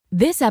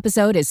This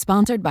episode is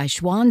sponsored by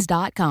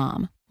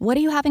Schwans.com. What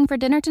are you having for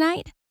dinner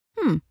tonight?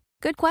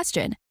 Good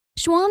question.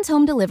 Schwans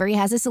Home Delivery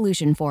has a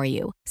solution for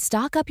you.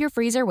 Stock up your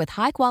freezer with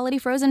high-quality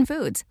frozen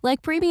foods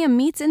like premium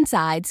meats and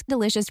sides,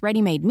 delicious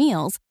ready-made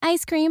meals,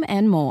 ice cream,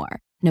 and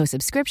more. No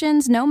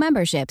subscriptions, no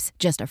memberships,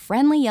 just a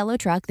friendly yellow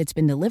truck that's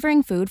been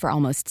delivering food for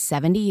almost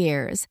 70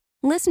 years.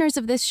 Listeners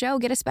of this show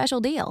get a special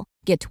deal.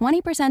 Get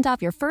 20%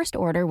 off your first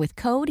order with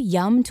code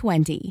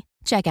YUM20.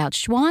 Check out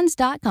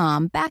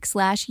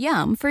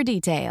schwans.com/YUM for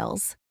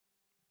details.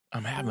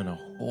 I'm having a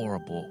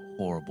horrible,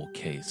 horrible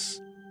case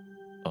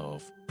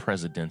of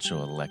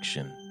presidential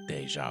election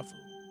deja vu.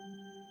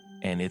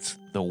 And it's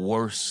the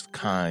worst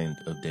kind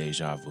of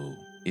deja vu.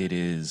 It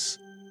is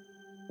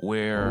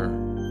where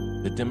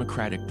the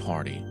Democratic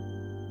Party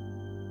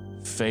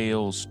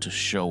fails to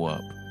show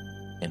up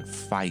and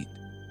fight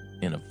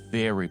in a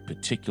very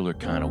particular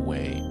kind of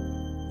way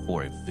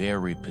for a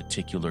very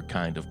particular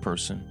kind of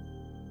person.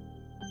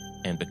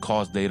 And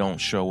because they don't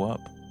show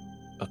up,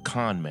 a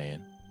con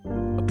man,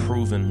 a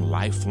proven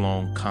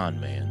lifelong con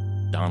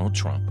man, Donald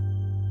Trump,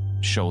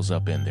 shows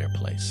up in their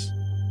place.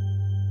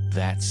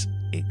 That's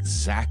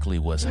exactly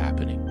what's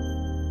happening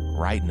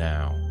right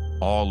now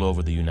all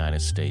over the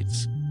United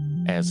States,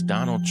 as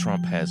Donald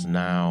Trump has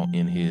now,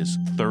 in his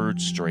third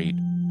straight,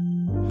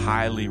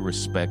 highly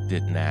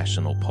respected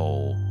national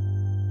poll,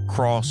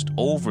 crossed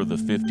over the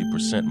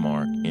 50%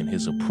 mark in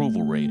his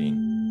approval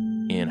rating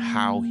in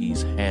how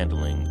he's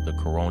handling the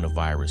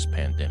coronavirus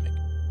pandemic.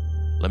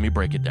 Let me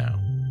break it down.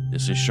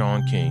 This is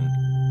Sean King,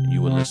 and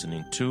you are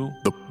listening to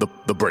The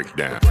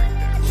Breakdown.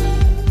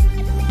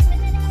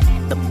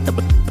 The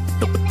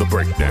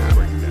Breakdown.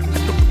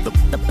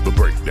 The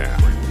Breakdown.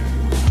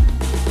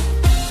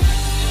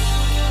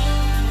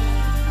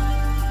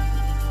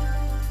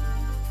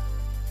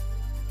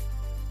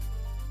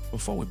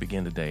 Before we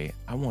begin today,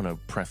 I want to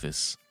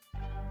preface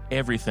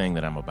everything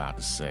that I'm about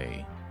to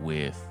say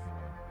with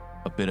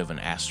a bit of an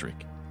asterisk.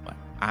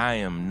 I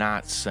am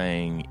not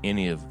saying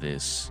any of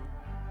this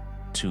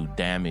to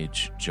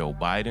damage Joe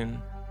Biden.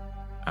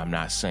 I'm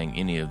not saying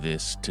any of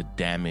this to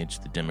damage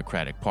the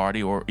Democratic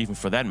Party, or even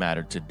for that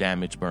matter, to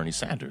damage Bernie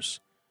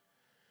Sanders.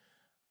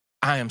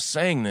 I am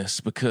saying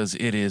this because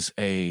it is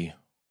a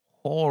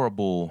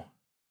horrible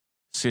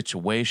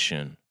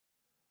situation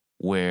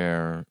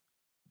where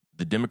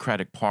the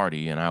Democratic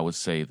Party, and I would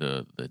say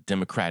the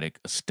Democratic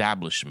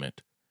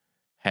establishment,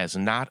 has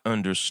not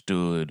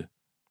understood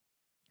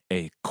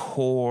a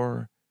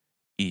core,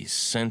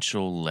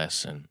 essential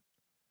lesson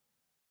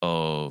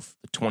of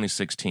the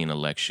 2016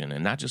 election,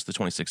 and not just the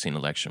 2016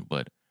 election,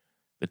 but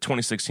the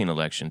 2016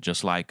 election,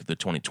 just like the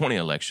 2020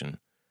 election,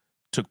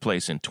 took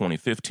place in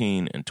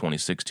 2015 and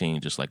 2016,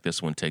 just like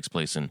this one takes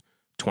place in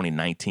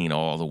 2019,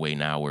 all the way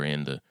now we're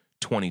in the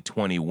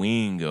 2020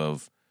 wing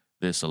of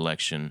this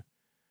election.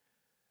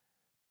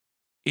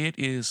 It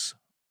is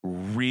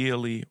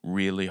really,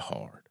 really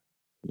hard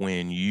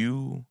when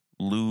you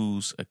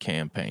lose a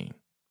campaign.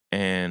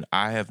 And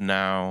I have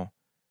now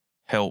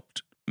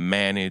helped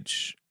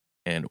manage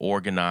and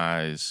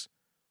organize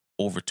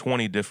over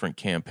 20 different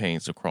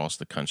campaigns across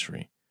the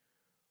country.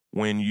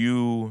 When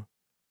you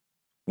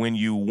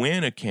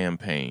win a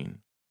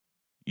campaign,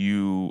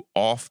 you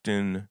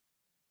often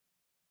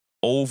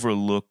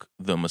overlook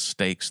the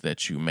mistakes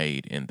that you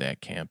made in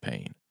that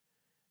campaign.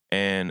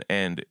 And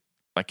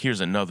like, here's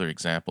another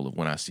example of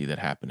when I see that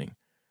happening.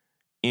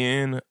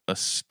 In a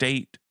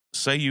state,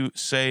 say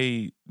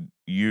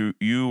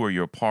you or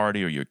your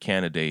party or your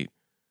candidate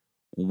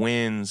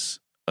wins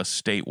a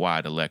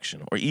statewide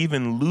election, or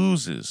even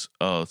loses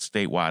a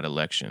statewide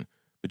election,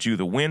 but you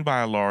either win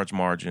by a large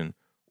margin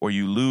or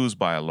you lose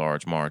by a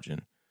large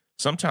margin.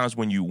 Sometimes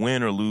when you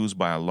win or lose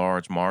by a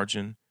large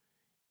margin,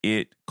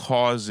 it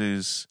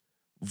causes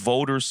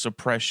voter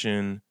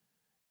suppression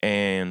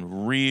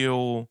and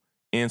real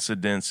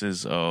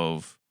incidences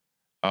of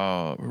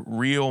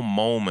real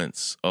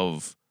moments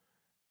of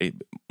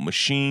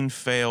machine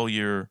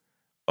failure,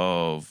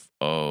 of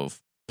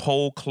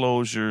poll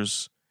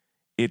closures.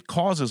 It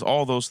causes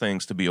all those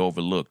things to be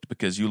overlooked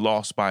because you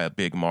lost by a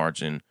big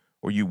margin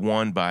or you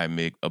won by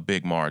a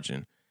big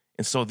margin.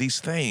 And so these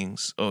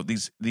things,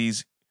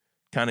 these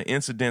kind of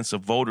incidents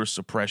of voter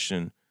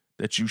suppression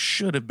that you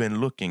should have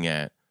been looking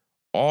at,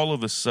 all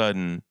of a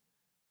sudden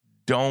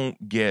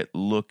don't get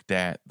looked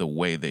at the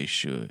way they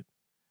should.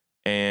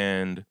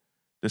 And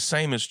the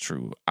same is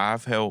true.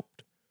 I've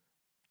helped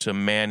to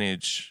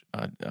manage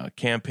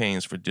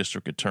campaigns for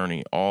district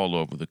attorney all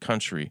over the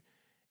country.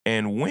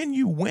 And when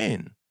you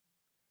win,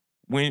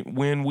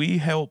 when we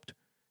helped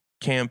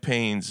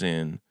campaigns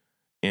in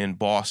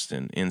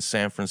Boston, in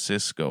San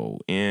Francisco,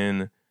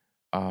 in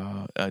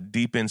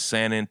deep in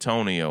San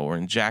Antonio or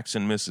in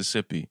Jackson,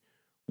 Mississippi,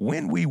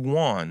 when we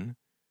won,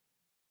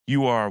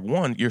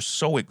 you're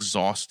so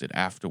exhausted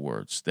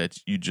afterwards that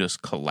you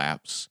just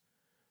collapse.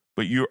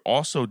 But you're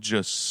also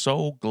just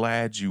so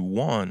glad you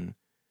won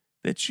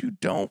that you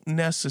don't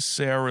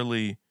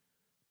necessarily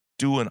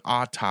do an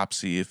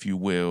autopsy, if you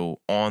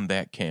will, on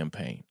that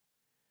campaign.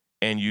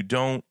 And you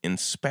don't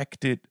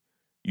inspect it,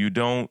 you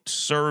don't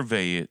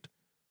survey it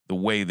the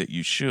way that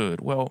you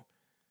should. Well,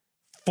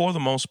 for the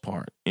most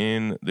part,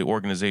 in the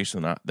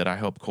organization that I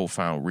helped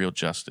co-found, Real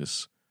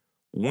Justice,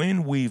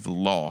 when we've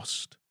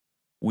lost,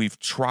 we've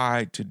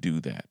tried to do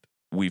that.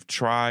 We've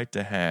tried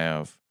to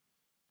have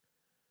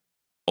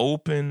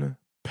open,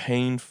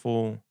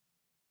 painful,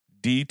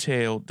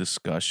 detailed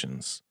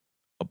discussions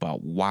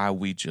about why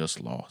we just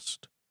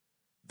lost.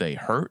 They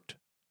hurt.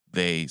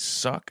 They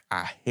suck.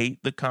 I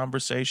hate the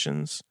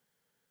conversations.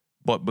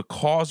 But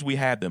because we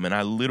had them, and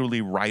I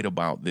literally write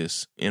about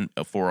this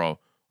for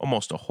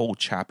almost a whole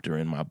chapter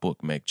in my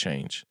book, Make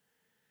Change,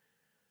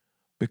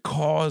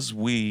 because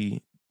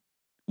we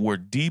were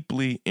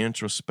deeply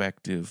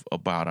introspective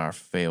about our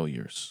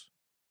failures,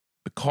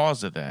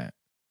 because of that,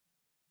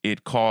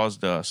 it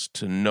caused us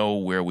to know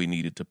where we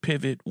needed to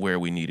pivot, where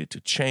we needed to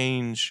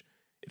change.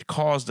 It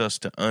caused us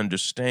to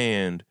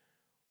understand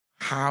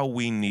how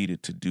we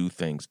needed to do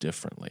things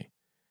differently.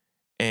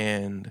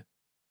 And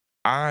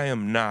I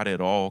am not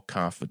at all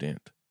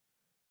confident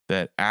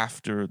that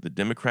after the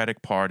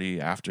Democratic Party,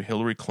 after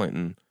Hillary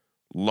Clinton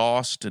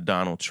lost to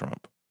Donald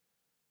Trump,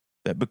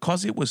 that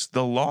because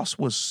the loss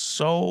was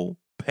so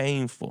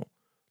painful,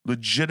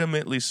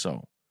 legitimately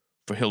so,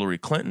 for Hillary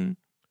Clinton,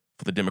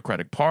 for the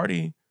Democratic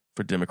Party,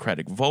 for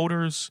Democratic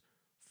voters,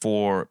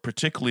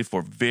 particularly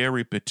for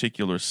very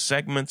particular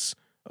segments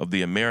of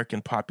the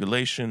American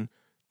population,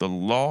 the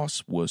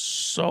loss was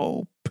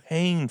so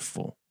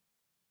painful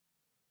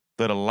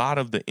that a lot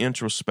of the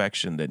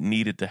introspection that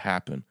needed to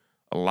happen,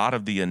 a lot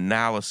of the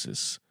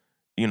analysis,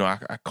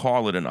 I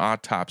call it an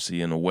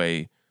autopsy in a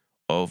way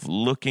of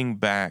looking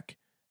back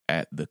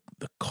at the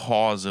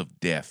cause of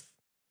death.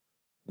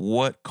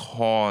 What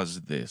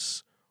caused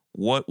this?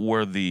 What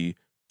were the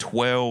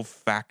 12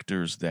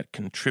 factors that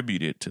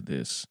contributed to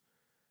this?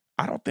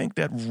 I don't think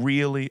that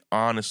really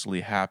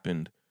honestly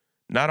happened,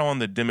 not on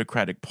the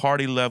Democratic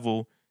Party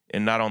level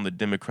and not on the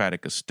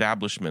Democratic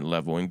establishment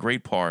level. In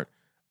great part,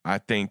 I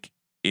think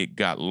it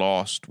got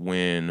lost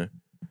when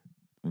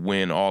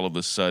all of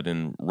a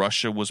sudden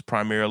Russia was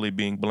primarily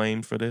being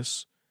blamed for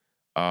this.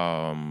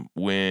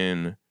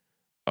 When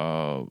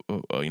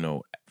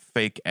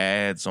fake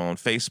ads on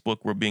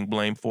Facebook were being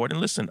blamed for it. And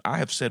listen, I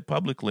have said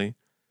publicly,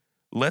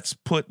 let's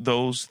put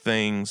those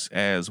things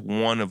as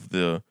one of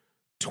the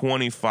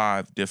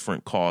 25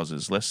 different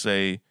causes. Let's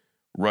say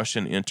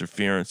Russian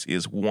interference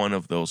is one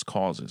of those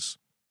causes.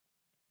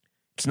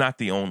 It's not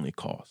the only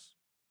cause.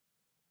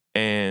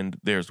 And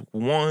there's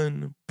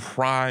one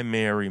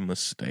primary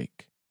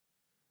mistake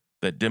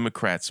that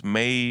Democrats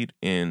made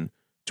in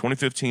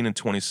 2015 and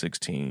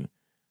 2016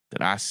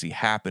 that I see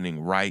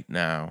happening right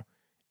now.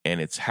 And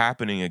it's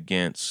happening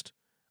against,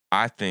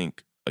 I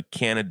think, a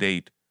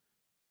candidate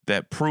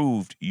that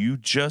proved you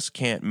just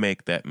can't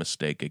make that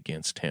mistake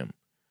against him.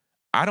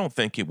 I don't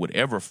think it would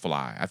ever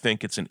fly. I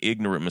think it's an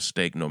ignorant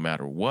mistake no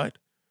matter what,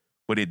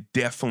 but it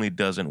definitely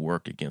doesn't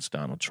work against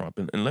Donald Trump.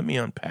 And let me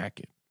unpack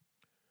it.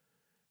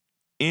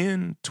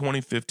 In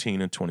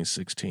 2015 and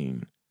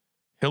 2016,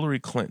 Hillary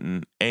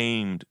Clinton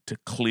aimed to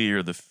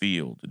clear the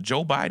field.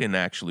 Joe Biden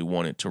actually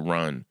wanted to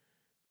run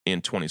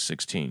in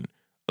 2016.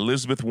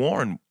 Elizabeth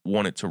Warren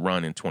wanted to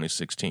run in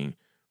 2016.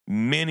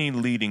 Many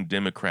leading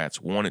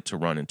Democrats wanted to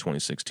run in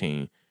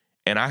 2016.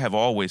 And I have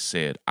always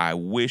said, I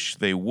wish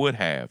they would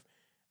have.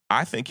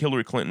 I think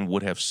Hillary Clinton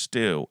would have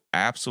still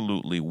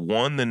absolutely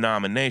won the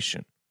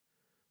nomination,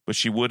 but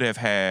she would have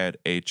had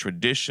a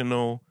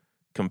traditional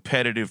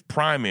competitive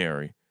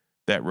primary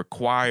that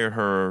required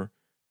her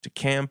to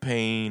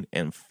campaign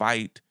and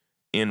fight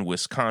in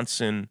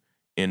Wisconsin,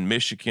 in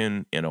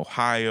Michigan, in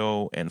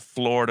Ohio, and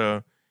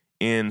Florida,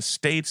 in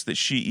states that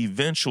she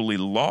eventually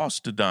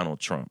lost to Donald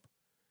Trump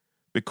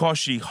because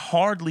she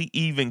hardly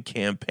even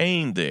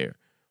campaigned there,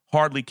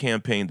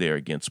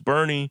 against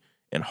Bernie,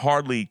 and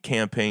hardly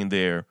campaigned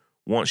there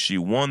once she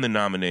won the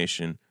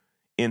nomination.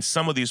 In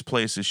some of these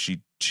places,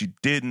 she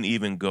didn't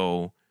even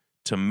go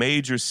to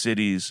major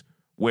cities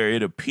where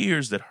it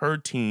appears that her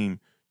team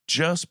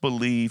just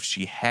believed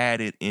she had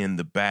it in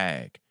the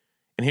bag.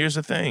 And here's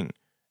the thing,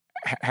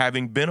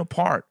 having been a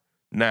part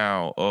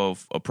now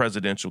of a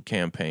presidential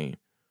campaign,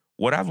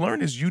 what I've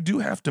learned is you do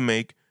have to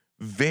make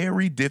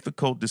very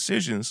difficult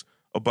decisions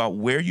about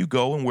where you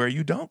go and where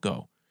you don't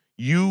go.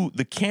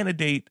 The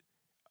candidate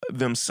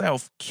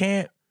themselves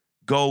can't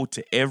go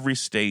to every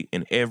state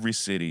and every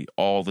city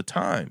all the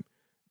time.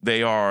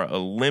 They are a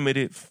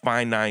limited,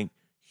 finite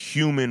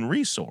human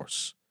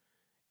resource.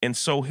 And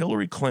so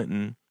Hillary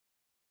Clinton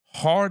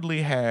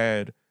hardly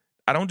had,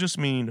 I don't just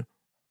mean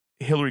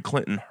Hillary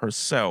Clinton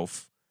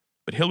herself,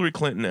 but Hillary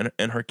Clinton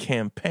and her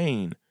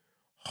campaign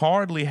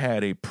hardly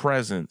had a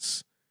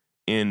presence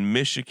in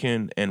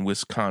Michigan and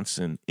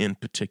Wisconsin in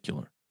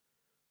particular.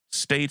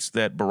 States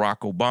that Barack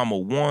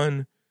Obama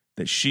won,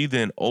 that she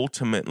then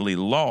ultimately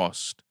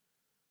lost,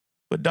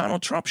 but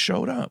Donald Trump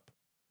showed up.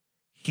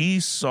 He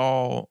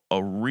saw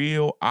a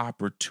real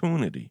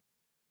opportunity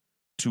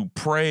to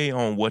prey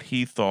on what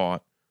he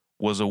thought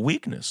was a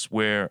weakness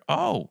where,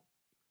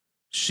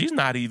 she's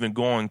not even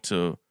going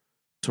to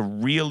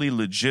really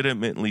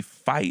legitimately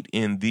fight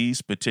in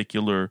these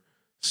particular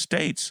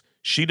states.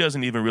 she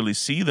doesn't even really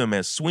see them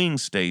as swing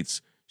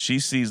states. She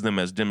sees them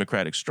as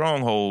Democratic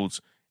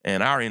strongholds.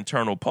 And our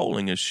internal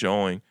polling is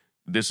showing,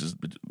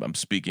 I'm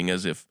speaking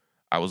as if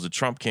I was the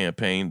Trump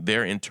campaign,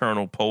 their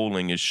internal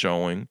polling is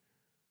showing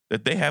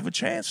that they have a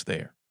chance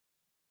there.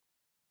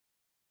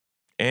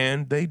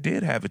 And they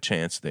did have a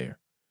chance there.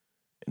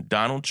 And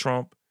Donald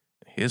Trump,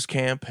 his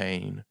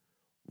campaign,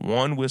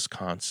 won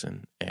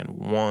Wisconsin and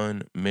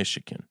won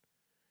Michigan.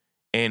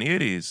 And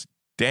it is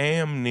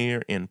damn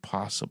near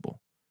impossible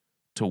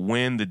to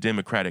win the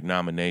Democratic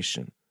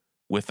nomination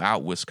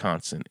without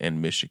Wisconsin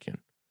and Michigan.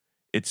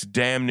 It's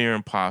damn near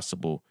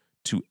impossible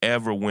to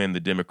ever win the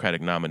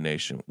Democratic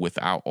nomination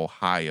without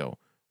Ohio,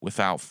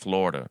 without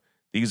Florida.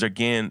 These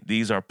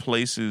are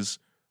places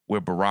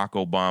where Barack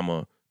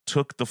Obama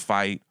took the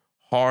fight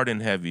hard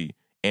and heavy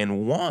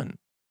and won.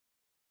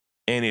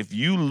 And if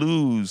you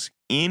lose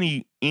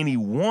any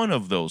one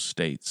of those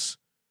states,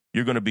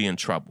 you're going to be in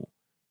trouble.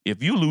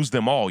 If you lose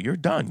them all, you're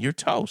done. You're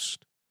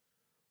toast.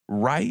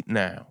 Right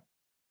now,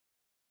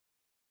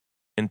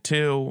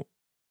 until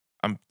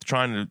I'm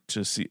trying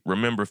to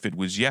remember if it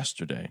was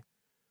yesterday,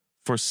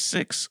 for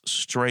 6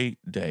 straight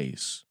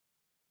days,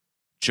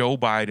 Joe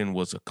Biden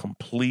was a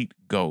complete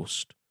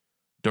ghost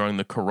during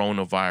the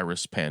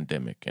coronavirus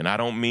pandemic. And I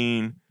don't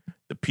mean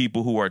the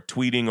people who are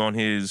tweeting on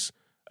his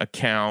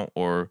account,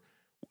 or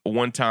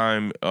one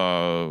time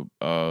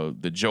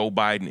the Joe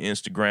Biden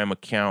Instagram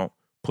account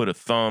put a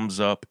thumbs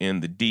up in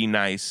the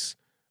D-Nice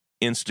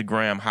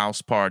Instagram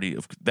house party.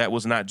 That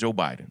was not Joe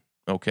Biden,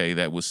 okay?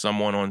 That was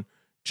someone on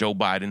Joe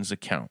Biden's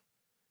account.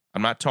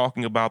 I'm not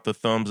talking about the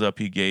thumbs up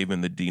he gave in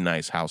the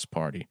D-Nice house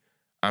party.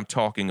 I'm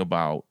talking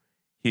about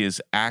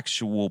his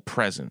actual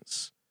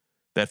presence,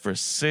 that for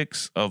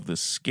 6 of the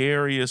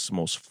scariest,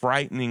 most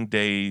frightening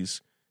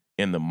days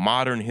in the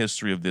modern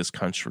history of this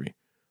country,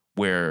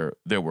 where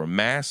there were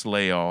mass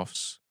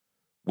layoffs,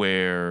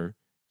 where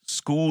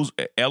schools,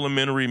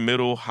 elementary,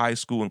 middle, high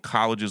school, and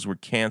colleges were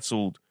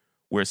canceled,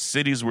 where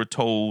cities were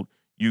told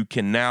you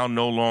can now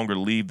no longer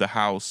leave the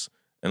house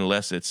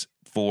unless it's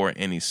for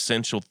an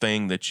essential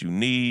thing that you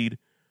need,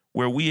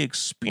 where we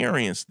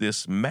experienced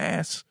this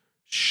mass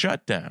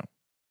shutdown.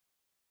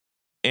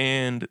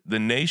 And the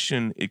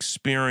nation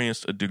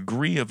experienced a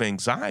degree of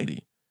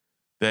anxiety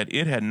that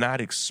it had not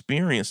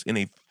experienced in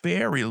a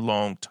very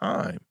long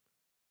time.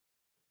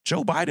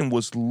 Joe Biden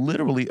was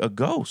literally a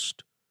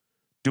ghost,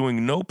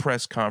 doing no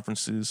press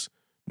conferences,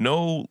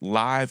 no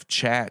live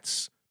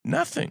chats,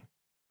 nothing.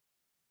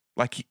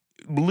 Like,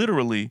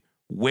 literally,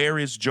 where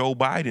is Joe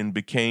Biden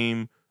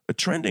became a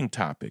trending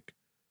topic,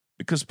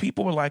 because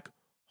people were like,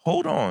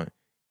 hold on,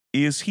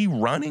 is he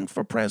running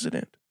for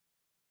president?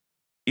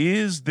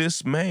 Is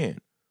this man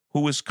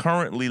who is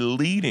currently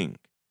leading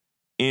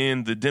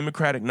in the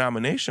Democratic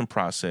nomination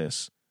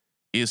process,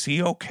 is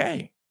he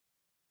okay?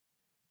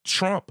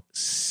 Trump,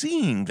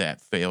 seeing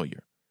that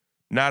failure,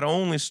 not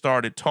only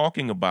started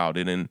talking about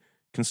it, and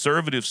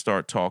conservatives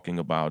start talking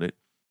about it,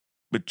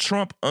 but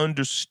Trump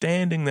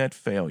understanding that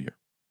failure,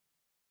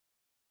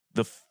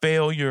 the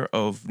failure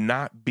of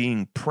not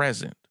being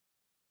present,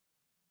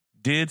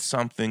 did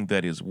something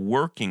that is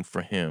working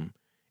for him,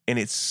 and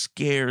it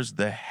scares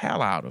the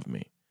hell out of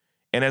me.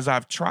 And as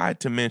I've tried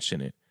to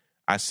mention it,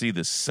 I see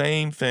the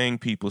same thing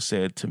people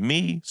said to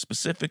me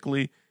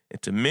specifically,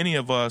 and to many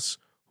of us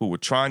who were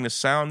trying to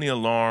sound the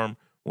alarm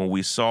when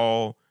we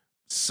saw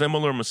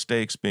similar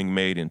mistakes being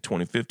made in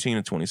 2015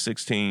 and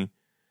 2016.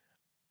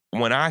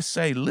 When I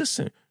say,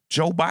 listen,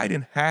 Joe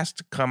Biden has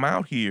to come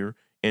out here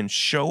and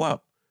show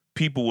up,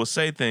 people will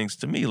say things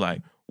to me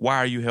like, why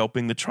are you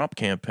helping the Trump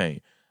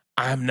campaign?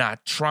 I'm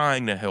not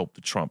trying to help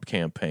the Trump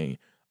campaign.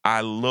 I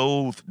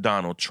loathe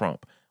Donald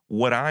Trump.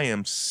 What I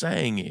am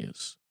saying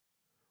is,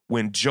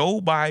 when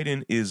Joe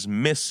Biden is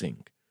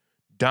missing,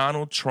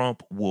 Donald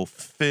Trump will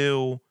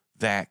fill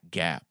that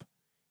gap.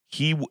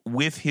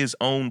 With his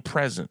own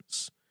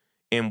presence.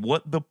 And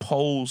what the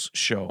polls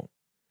show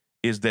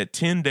is that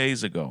 10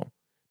 days ago,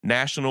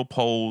 national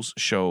polls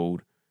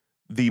showed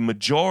the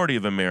majority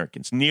of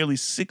Americans, nearly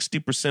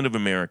 60% of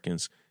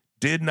Americans,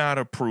 did not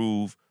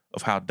approve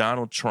of how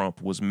Donald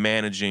Trump was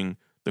managing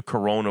the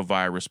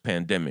coronavirus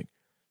pandemic.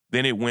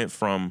 Then it went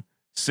from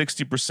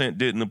 60%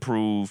 didn't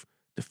approve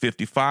to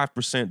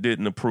 55%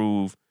 didn't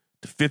approve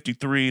to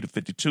 53 to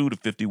 52 to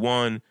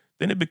 51.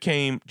 Then it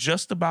became,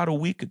 just about a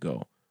week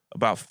ago,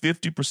 about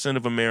 50%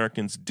 of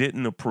Americans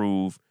didn't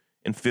approve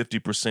and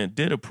 50%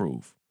 did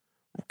approve.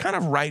 Kind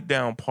of right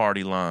down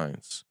party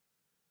lines.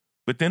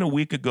 But then a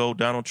week ago,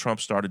 Donald Trump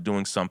started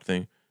doing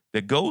something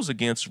that goes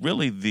against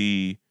really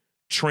the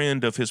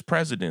trend of his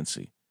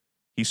presidency.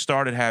 He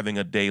started having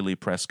a daily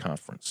press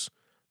conference.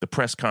 The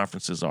press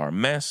conferences are a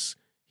mess.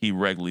 He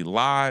regularly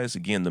lies.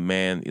 Again, the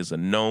man is a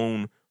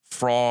known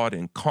fraud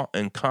and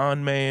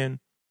con man.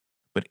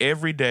 But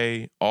every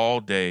day,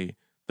 all day,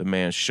 the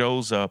man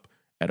shows up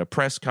at a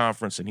press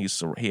conference, and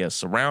he has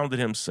surrounded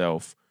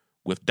himself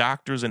with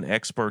doctors and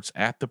experts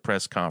at the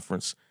press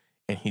conference,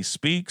 and he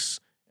speaks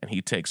and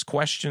he takes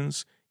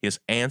questions. His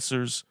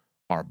answers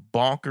are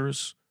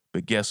bonkers.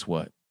 But guess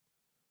what?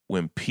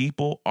 When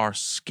people are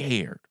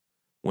scared,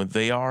 when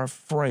they are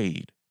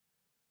afraid,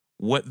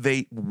 what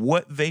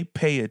they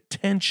pay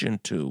attention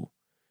to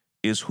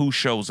is who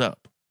shows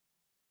up.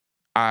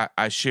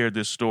 I shared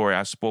this story.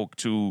 I spoke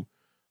to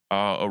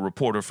a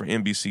reporter for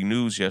NBC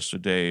News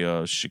yesterday,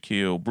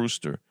 Shaquille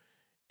Brewster,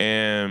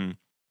 and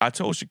I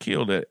told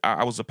Shaquille that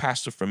I was a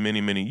pastor for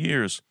many, many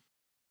years,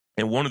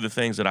 and one of the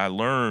things that I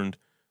learned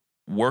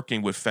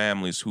working with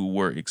families who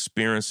were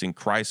experiencing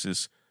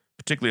crisis,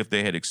 particularly if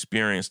they had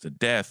experienced a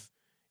death,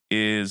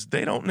 is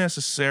they don't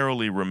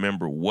necessarily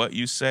remember what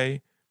you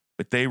say,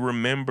 but they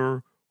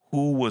remember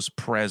who was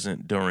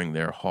present during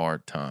their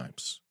hard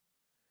times.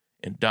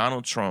 And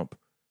Donald Trump,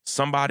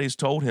 somebody's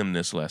told him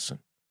this lesson,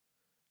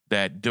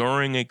 that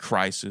during a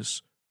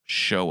crisis,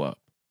 show up.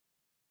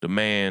 The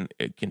man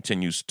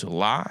continues to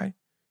lie,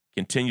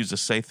 continues to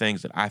say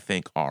things that I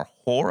think are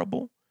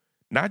horrible,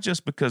 not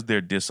just because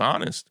they're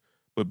dishonest,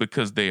 but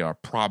because they are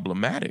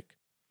problematic.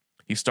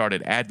 He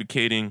started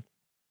advocating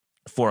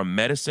for a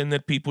medicine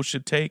that people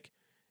should take,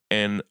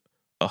 and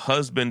a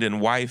husband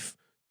and wife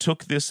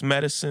took this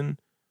medicine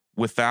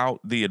without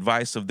the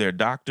advice of their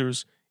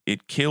doctors.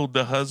 It killed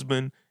the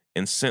husband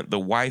and sent the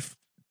wife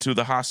to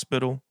the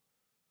hospital,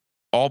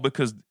 all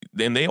because,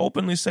 and they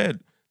openly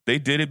said they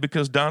did it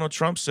because Donald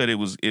Trump said it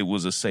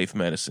was a safe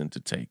medicine to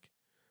take.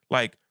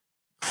 Like,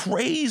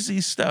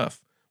 crazy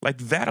stuff. Like,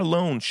 that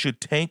alone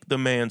should tank the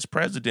man's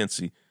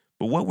presidency.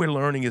 But what we're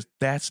learning is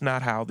that's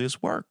not how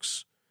this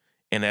works.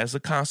 And as a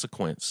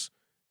consequence,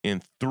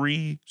 in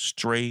 3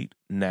 straight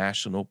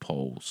national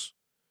polls,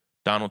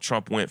 Donald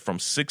Trump went from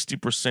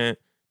 60%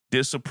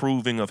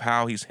 disapproving of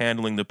how he's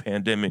handling the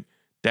pandemic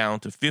down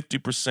to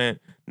 50%.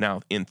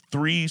 Now, in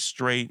 3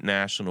 straight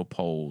national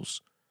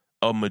polls,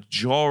 a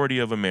majority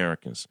of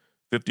Americans,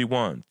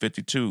 51,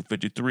 52,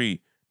 53,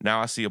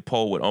 now I see a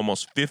poll with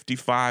almost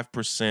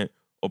 55%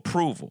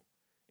 approval.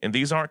 And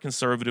these aren't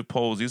conservative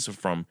polls. These are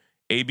from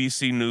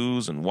ABC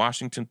News and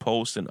Washington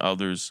Post and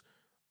others,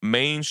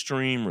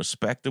 mainstream,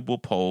 respectable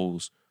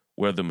polls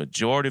where the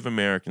majority of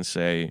Americans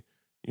say,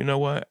 you know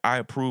what, I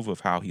approve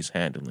of how he's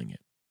handling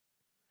it.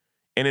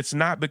 And it's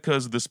not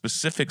because the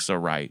specifics are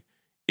right.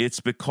 It's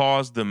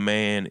because the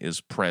man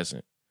is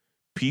present.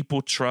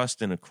 People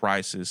trust in a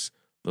crisis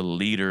the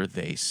leader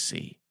they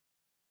see.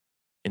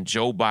 And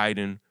Joe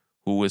Biden,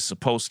 who is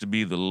supposed to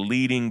be the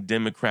leading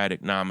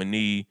Democratic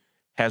nominee,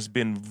 has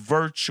been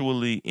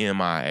virtually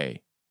MIA.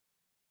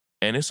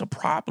 And it's a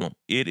problem.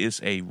 It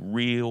is a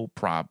real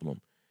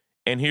problem.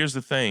 And here's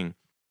the thing.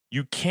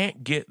 You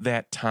can't get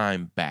that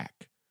time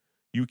back.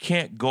 You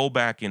can't go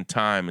back in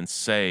time and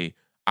say,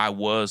 I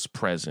was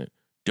present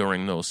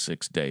during those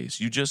 6 days.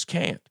 You just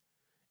can't.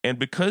 And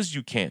because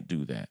you can't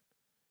do that,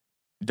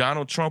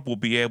 Donald Trump will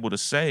be able to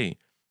say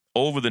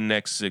over the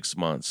next 6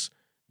 months,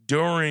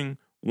 during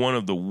one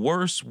of the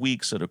worst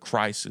weeks of the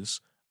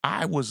crisis,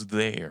 I was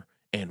there,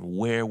 and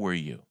where were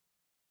you?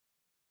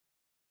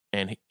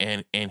 And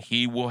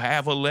he will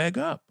have a leg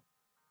up.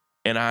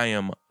 And I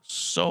am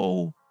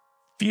so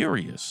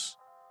furious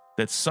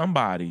that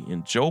somebody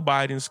in Joe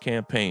Biden's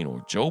campaign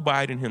or Joe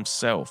Biden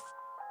himself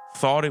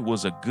thought it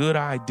was a good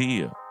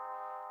idea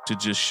to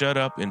just shut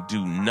up and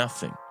do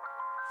nothing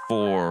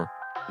for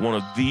one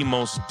of the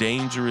most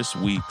dangerous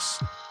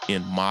weeks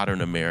in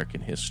modern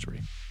American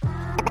history.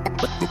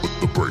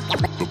 The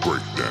breakdown. The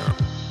breakdown.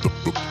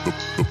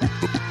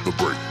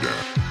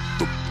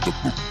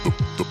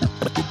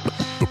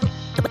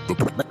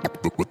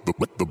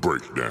 The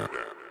breakdown.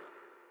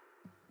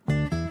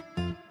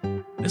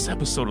 This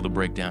episode of The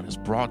Breakdown is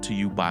brought to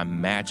you by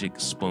Magic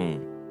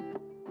Spoon.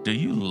 Do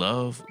you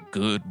love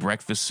good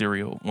breakfast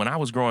cereal? When I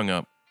was growing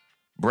up,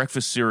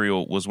 breakfast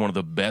cereal was one of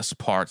the best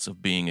parts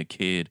of being a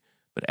kid.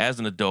 But as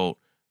an adult,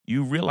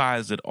 you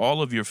realize that all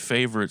of your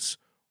favorites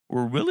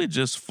were really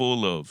just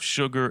full of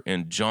sugar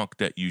and junk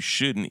that you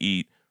shouldn't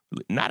eat,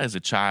 not as a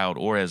child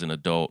or as an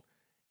adult.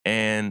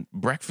 And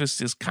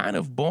breakfast is kind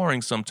of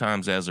boring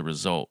sometimes as a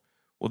result.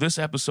 Well, this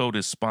episode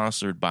is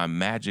sponsored by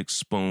Magic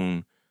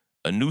Spoon,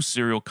 a new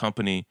cereal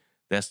company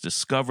that's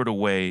discovered a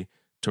way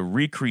to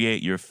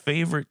recreate your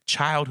favorite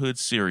childhood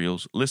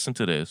cereals. Listen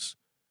to this.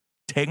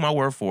 Take my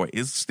word for it.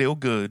 It's still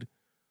good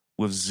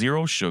with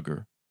 0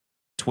 sugar,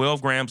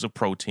 12 grams of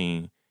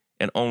protein,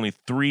 and only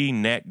 3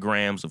 net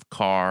grams of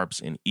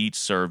carbs in each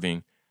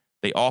serving.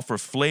 They offer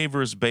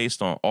flavors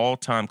based on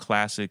all-time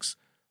classics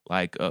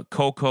like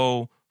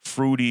cocoa,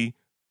 fruity,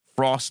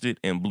 frosted,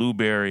 and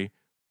blueberry,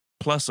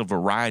 plus a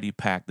variety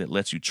pack that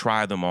lets you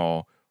try them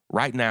all.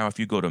 Right now, if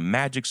you go to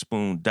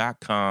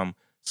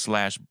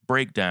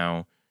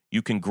magicspoon.com/breakdown,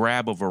 you can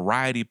grab a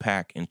variety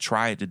pack and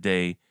try it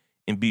today.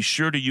 And be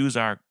sure to use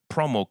our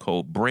promo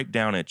code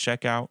BREAKDOWN at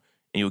checkout,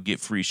 and you'll get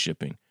free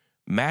shipping.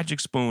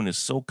 Magic Spoon is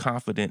so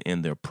confident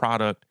in their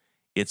product.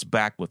 It's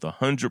backed with a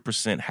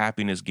 100%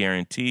 happiness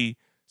guarantee.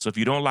 So if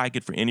you don't like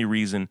it for any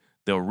reason,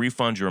 they'll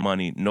refund your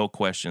money, no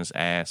questions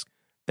asked.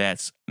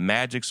 That's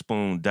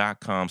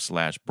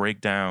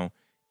magicspoon.com/breakdown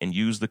and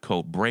use the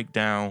code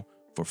BREAKDOWN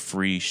for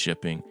free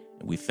shipping.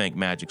 And we thank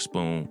Magic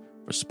Spoon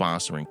for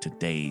sponsoring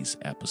today's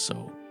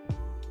episode.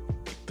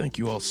 Thank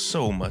you all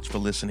so much for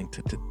listening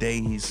to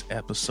today's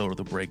episode of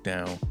The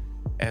Breakdown.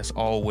 As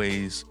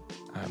always,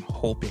 I'm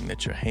hoping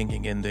that you're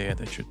hanging in there,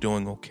 that you're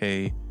doing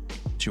okay,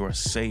 that you are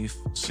safe,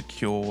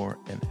 secure,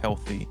 and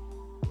healthy.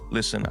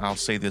 Listen, I'll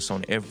say this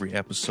on every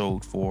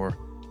episode for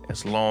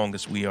as long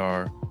as we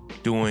are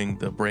doing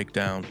the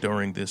breakdown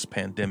during this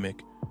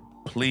pandemic.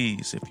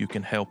 Please, if you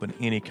can help in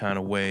any kind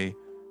of way,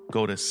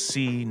 go to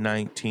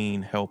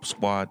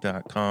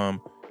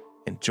C19helpsquad.com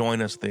and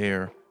join us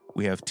there.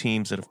 We have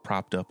teams that have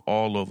propped up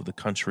all over the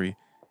country.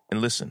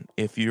 And listen,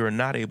 if you're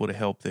not able to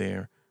help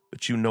there,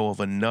 but you know of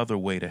another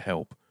way to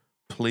help,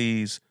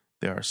 please,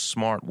 there are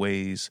smart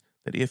ways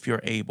that if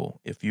you're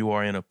able, if you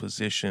are in a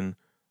position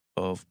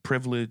of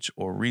privilege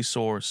or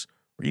resource,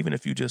 or even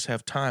if you just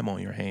have time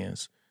on your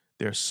hands,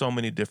 there are so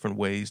many different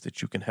ways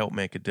that you can help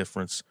make a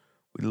difference.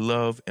 We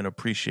love and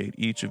appreciate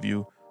each of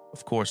you.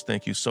 Of course,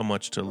 thank you so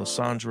much to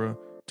Lysandra,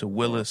 to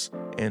Willis,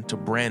 and to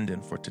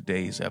Brandon for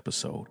today's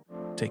episode.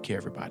 Take care,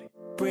 everybody.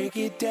 Break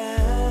it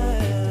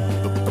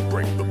down. The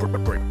breakdown. The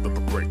breakdown.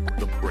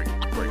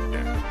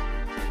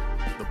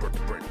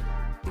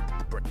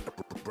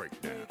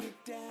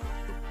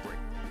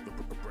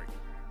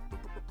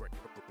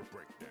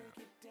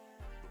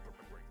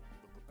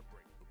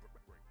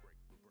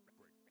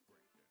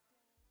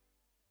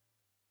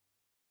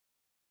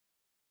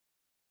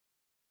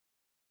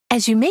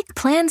 As you make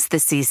plans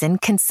this season,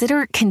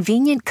 consider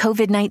convenient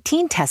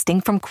COVID-19 testing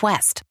from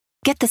Quest.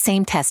 Get the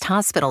same test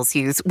hospitals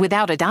use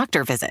without a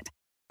doctor visit.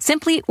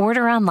 Simply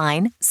order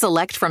online,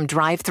 select from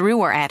drive-through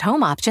or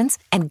at-home options,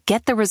 and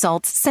get the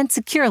results sent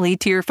securely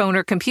to your phone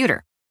or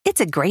computer.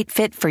 It's a great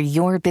fit for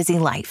your busy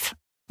life.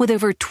 With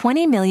over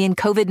 20 million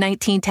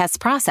COVID-19 tests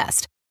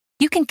processed,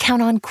 you can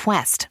count on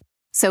Quest.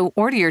 So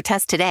order your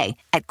test today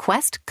at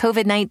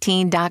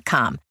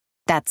questcovid19.com.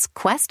 That's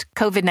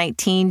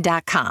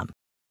questcovid19.com.